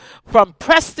Soul from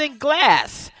Preston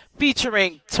Glass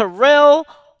featuring Terrill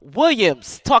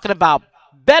Williams, talking about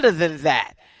Better Than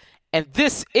That. And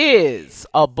this is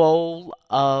A Bowl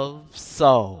of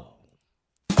Soul.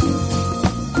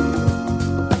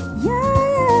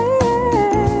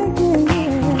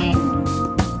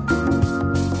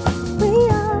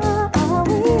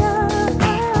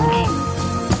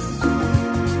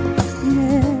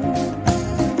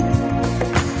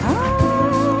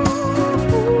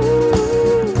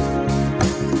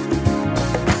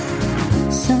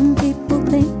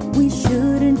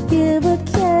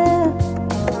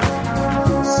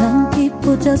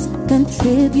 people just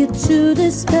contribute to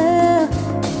despair.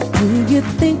 Do you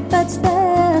think that's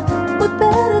fair? We're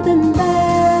better than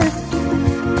that.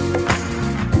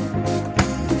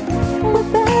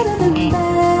 We're better than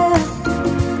that.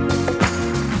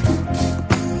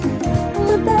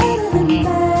 We're better than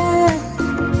that.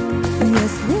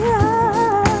 Yes, we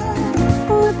are.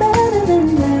 We're better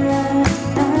than that.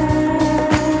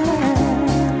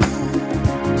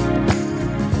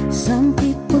 Some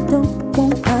people don't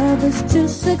want others to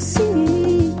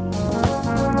succeed,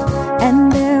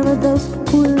 and there are those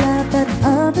who laugh at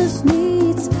others'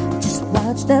 needs. Just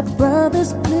watch their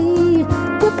brothers bleed.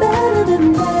 We're better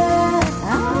than that.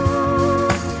 I'll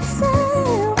say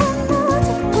one more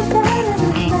time. We're better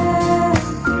than that.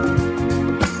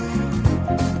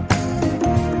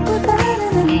 We're better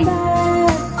than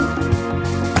that.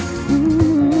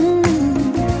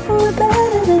 We're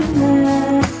better than that.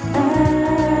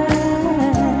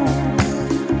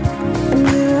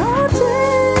 We're all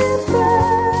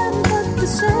different but the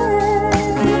same.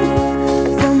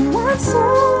 From one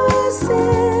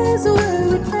sources where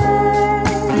we came.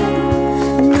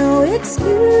 No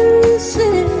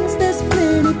excuses, there's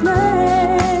plenty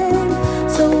blame.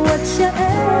 So what's your aim?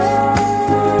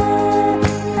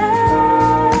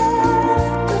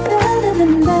 We're better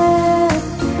than that.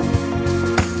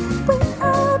 We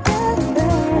are better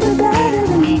than that. We're better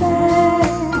than that.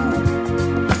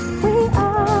 We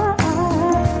are.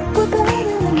 We're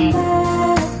better than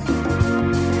that.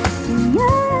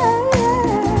 Yeah,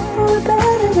 we're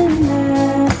better than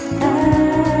that.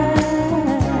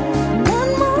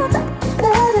 One more time,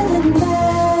 better than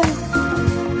that.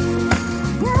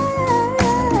 Yeah,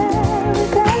 we're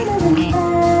better than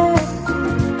that.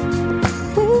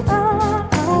 We are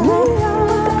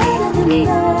better than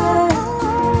that.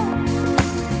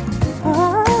 Oh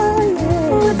yeah,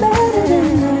 we're better than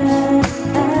that.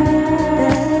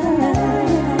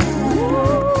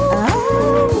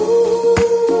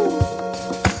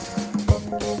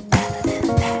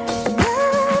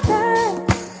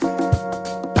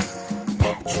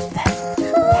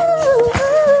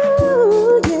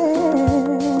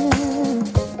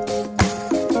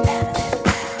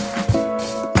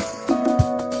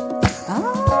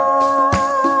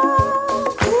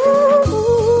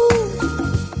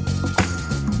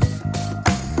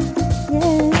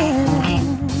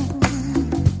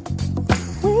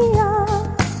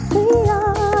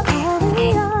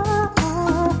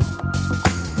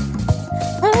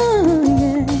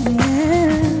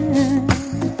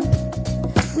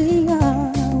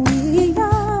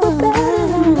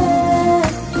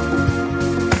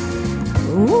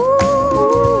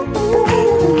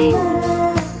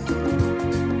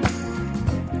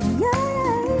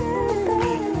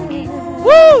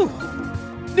 Woo!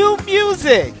 New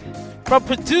music from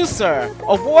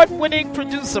award-winning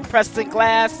producer Preston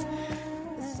Glass,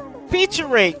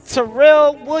 featuring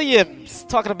Terrill Williams,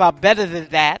 talking about Better Than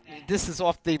That. This is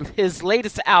off his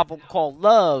latest album called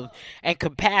Love and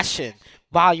Compassion,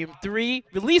 Volume 3,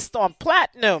 released on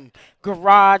Platinum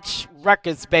Garage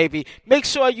Records, baby. Make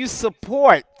sure you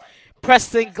support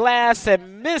Preston Glass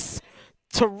and Miss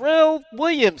Terrill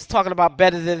Williams, talking about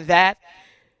Better Than That.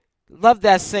 Love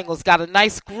that single. It's got a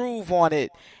nice groove on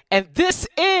it. And this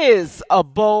is A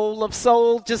Bowl of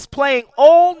Soul, just playing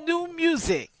all new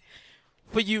music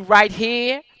for you right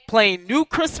here, playing new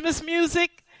Christmas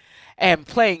music and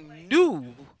playing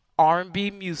new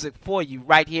R&B music for you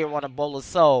right here on A Bowl of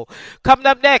Soul. Coming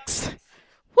up next,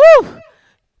 woo!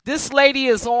 This lady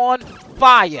is on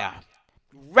fire.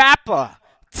 Rapper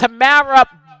Tamara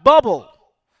Bubble,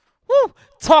 woo!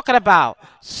 Talking about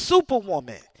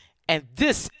Superwoman. And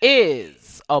this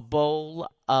is A Bowl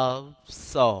of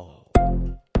Soul.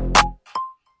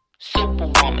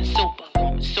 Superwoman,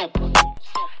 super.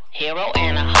 Hero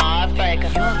and a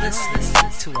heartbreaker. You're listening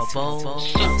to A Bowl of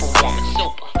Superwoman,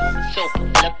 super.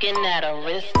 Looking at a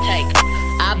risk taker.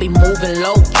 I be moving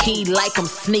low key like I'm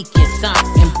sneaking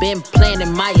something. Been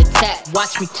planning my attack.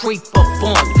 Watch me creep up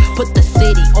on you. Put the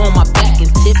city on my back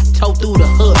and tiptoe through the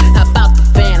hood. How about the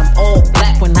Phantom all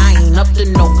black when I ain't up to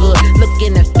no good?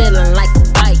 Looking and feeling like a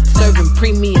bike, serving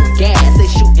premium gas. They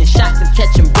shooting shots and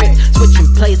catching bricks,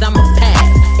 switching plays. I'm a pass.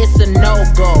 It's a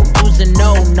no-go, you's a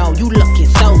no-no. You looking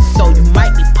so you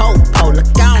might be po-po. Look,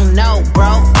 I don't know, bro.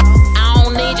 I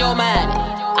don't need your money,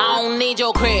 I don't need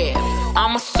your crib.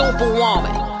 I'm a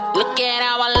superwoman, look at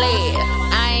how I live.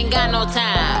 I ain't got no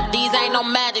time, these ain't no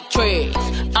magic tricks.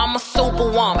 I'm a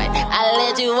superwoman, I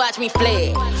let you watch me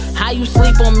flex. How you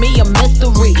sleep on me, a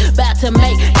mystery. About to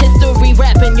make history,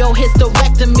 rapping your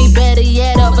hysterectomy. Better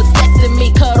yet, a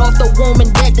vasectomy. Cut off the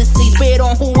woman dead to see. Spit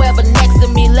on whoever next to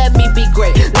me. Let me be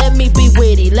great, let me be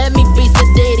witty, let me be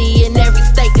sedity in every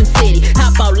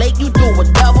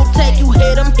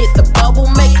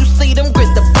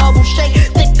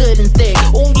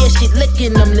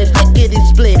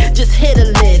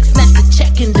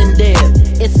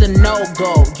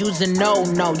is a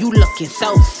no-no. You looking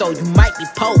so, you might be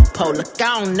po-po. Look,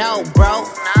 I don't know, bro.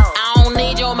 I don't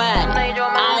need your man.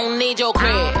 I don't need your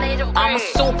crib. I'm a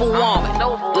superwoman.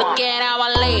 Look at how I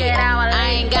live. I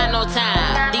ain't got no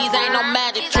time. These ain't no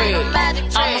magic tricks.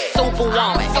 I'm a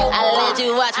superwoman. I let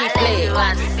you watch me play.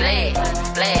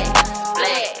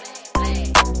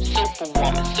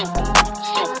 Superwoman,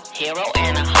 superhero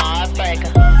and a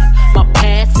heartbreaker. My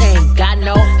past ain't got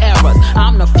no errors.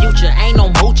 I'm the future, ain't no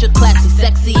moocher. Classy,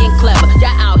 sexy, and clever.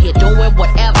 Y'all out here doing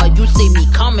whatever. You see me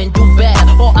coming, do better.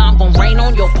 Or I'm gon' rain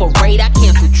on your parade. I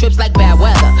cancel trips like bad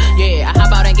weather. Yeah, how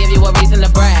about I give you a reason to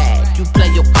brag? You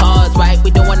play your cards right.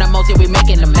 We doing the most, yeah, we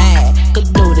making them mad.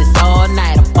 Could do this all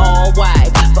night, I'm all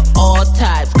white. For all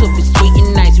types, could be sweet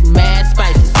and nice. You mad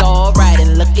spicy, it's alright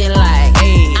and looking like,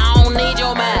 hey, I don't need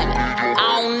your money.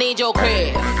 I don't need your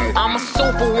crib. I'm a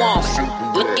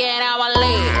superwoman. Look at how I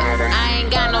live. I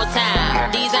ain't got no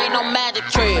time. These ain't no magic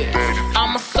tricks.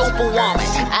 I'm a superwoman.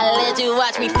 I let you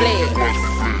watch me flex.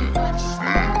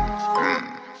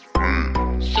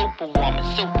 Superwoman,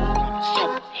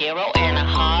 superhero and a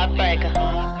heartbreaker.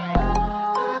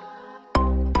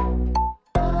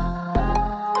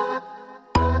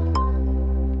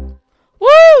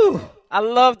 Woo! I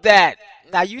love that.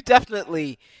 Now you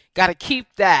definitely got to keep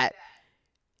that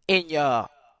in your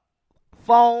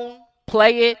phone,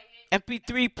 play it,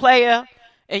 MP3 player,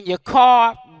 in your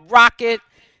car, rock it.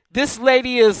 This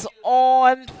lady is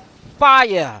on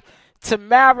fire.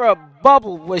 Tamara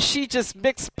Bubble, where she just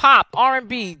mixed pop,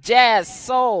 R&B, jazz,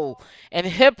 soul, and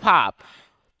hip-hop.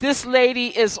 This lady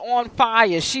is on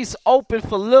fire. She's open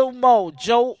for Lil Mo,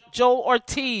 Joe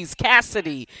Ortiz,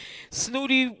 Cassidy,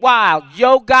 Snooty Wild,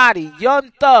 Yo Gotti,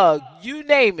 Young Thug, you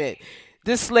name it.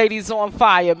 This lady's on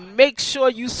fire. Make sure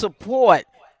you support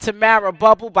Tamara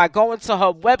Bubble by going to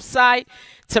her website,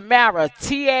 Tamara,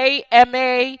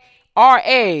 Tamara,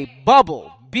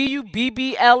 Bubble,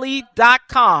 BUBBLE.com.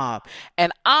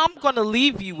 And I'm going to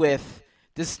leave you with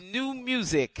this new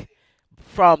music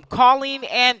from Carleen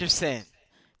Anderson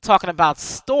talking about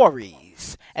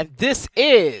stories. And this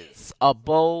is A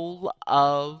Bowl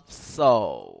of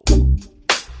Soul.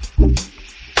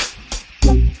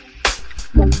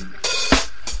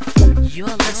 You're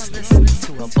listening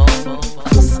to A Bowl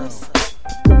of Soul.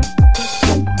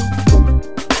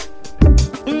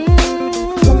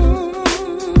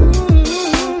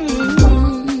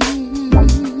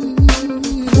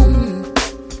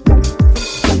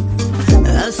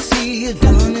 I see you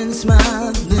down and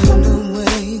smile, been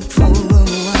away for a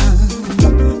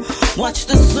while. Watch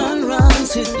the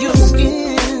sunrise hit your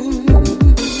skin,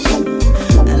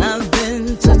 and I've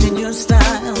been touching your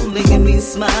style, making me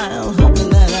smile, hoping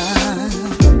that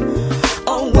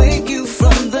I'll awake you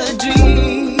from the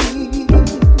dream.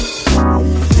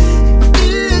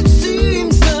 It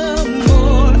seems the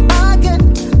more I get,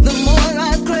 the more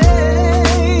I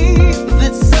crave.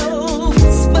 It's so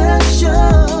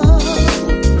special.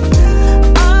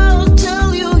 I'll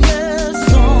tell you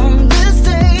yes on this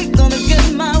day, gonna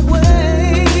get my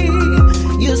way.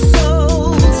 You're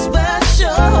so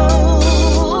special.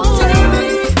 Tell me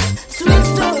sweet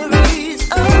stories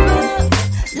of love.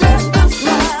 Let us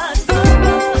ride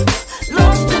forever,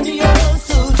 lost in your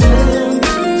soul. Tell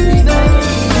me, baby.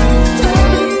 Tell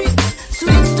me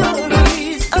sweet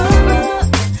stories of love.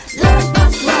 Let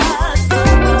us ride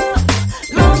forever,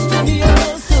 lost in your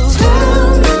soul.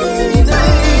 Tell me,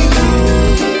 baby.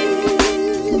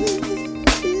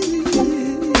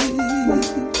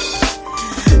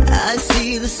 I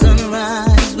see the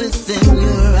sunrise within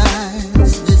your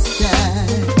eyes. This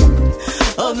tide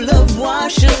of love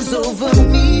washes over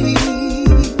me.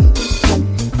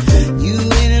 You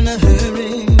ain't in a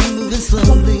hurry, moving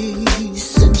slowly,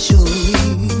 sensually.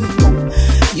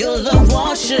 Your love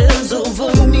washes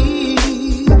over me.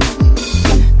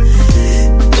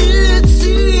 It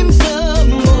seems the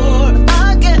more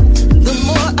I get, the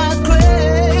more I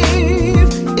crave.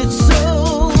 It's so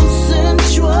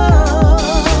sensual.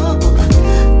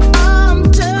 I'm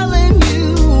telling you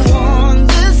on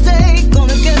this day,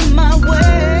 gonna get my way.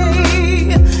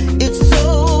 It's so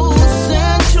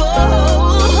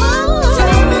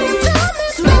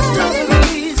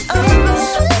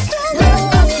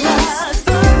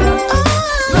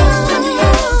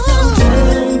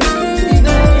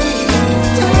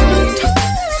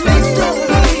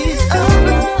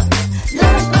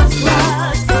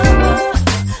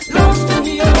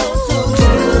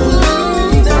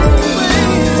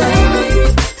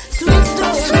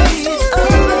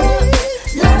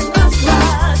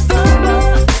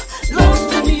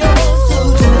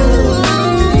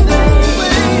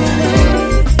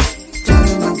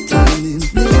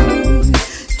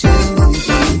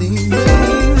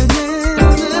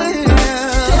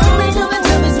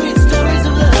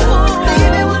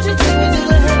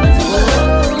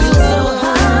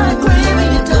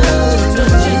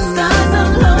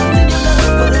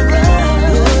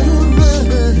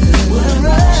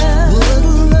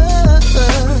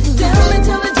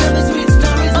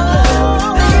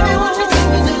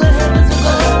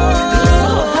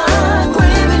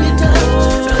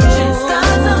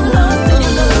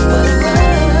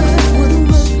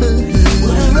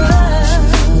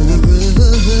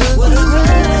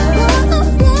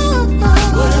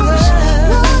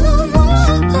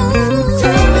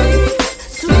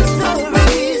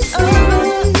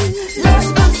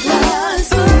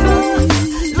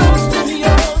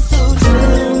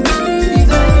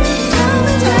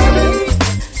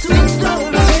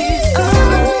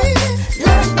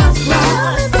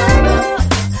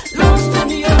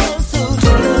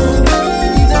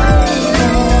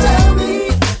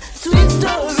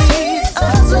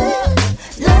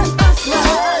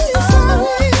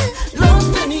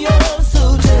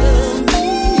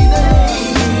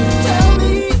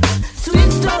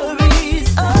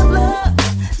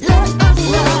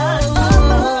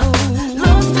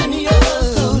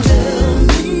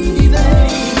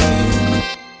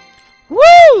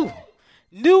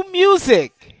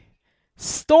music,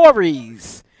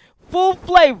 stories, full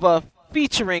flavor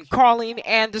featuring Carleen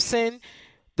Anderson,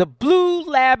 the Blue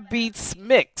Lab Beats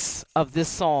mix of this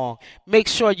song. Make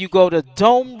sure you go to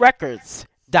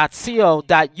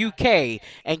domerecords.co.uk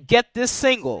and get this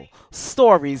single,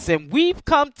 Stories. And we've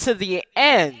come to the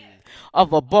end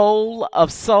of A Bowl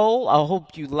of Soul. I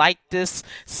hope you like this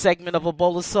segment of A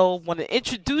Bowl of Soul. Want to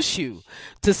introduce you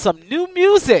to some new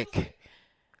music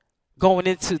going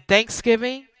into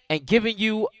Thanksgiving and giving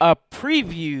you a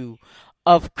preview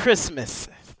of Christmas.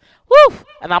 Woo!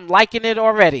 And I'm liking it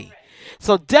already.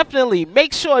 So definitely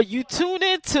make sure you tune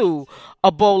into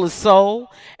A Bowl of Soul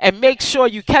and make sure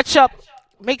you catch up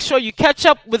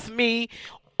with me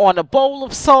on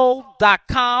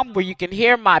abowlofsoul.com, where you can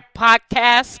hear my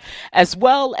podcast, as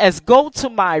well as go to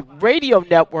my radio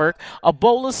network, A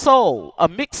Bowl of Soul, a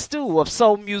mixed stew of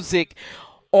soul music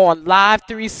on Live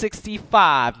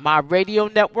 365. My radio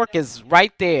network is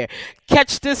right there.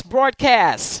 Catch this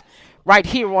broadcast right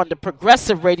here on the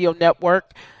Progressive Radio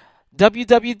Network,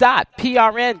 www.prn.fm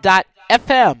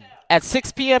at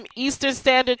 6 p.m. Eastern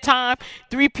Standard Time,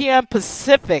 3 p.m.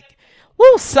 Pacific.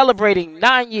 Woo, celebrating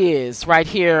 9 years right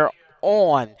here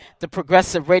on the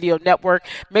Progressive Radio Network.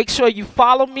 Make sure you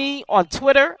follow me on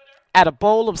Twitter at A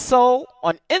Bowl of Soul,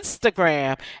 on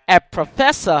Instagram at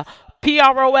Professor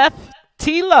PROFT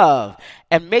Love,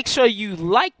 and make sure you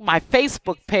like my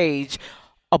Facebook page,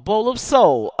 A Bowl of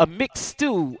Soul, a mixed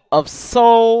stew of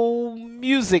soul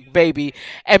music, baby.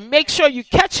 And make sure you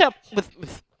catch up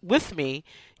with me.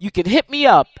 You can hit me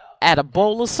up at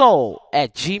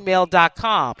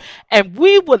abowlofsoul@gmail.com. And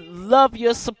we would love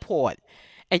your support.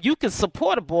 And you can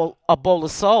support A Bowl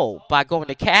of Soul by going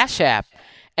to Cash App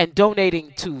and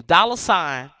donating to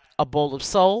 $ A Bowl of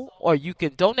Soul, or you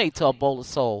can donate to A Bowl of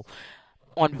Soul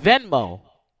on Venmo.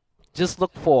 Just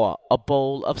look for A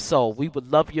Bowl of Soul. We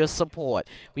would love your support.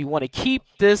 We want to keep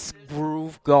this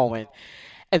groove going.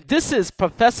 And this is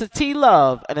Professor T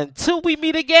Love. And until we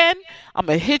meet again, I'm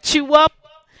going to hit you up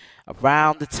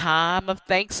around the time of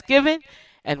Thanksgiving.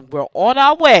 And we're on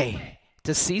our way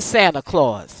to see Santa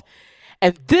Claus.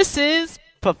 And this is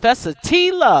Professor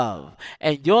T Love.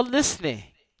 And you're listening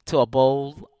to A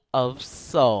Bowl of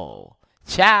Soul.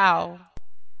 Ciao.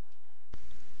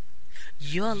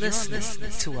 You're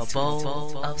listening to A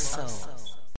Bowl of Soul.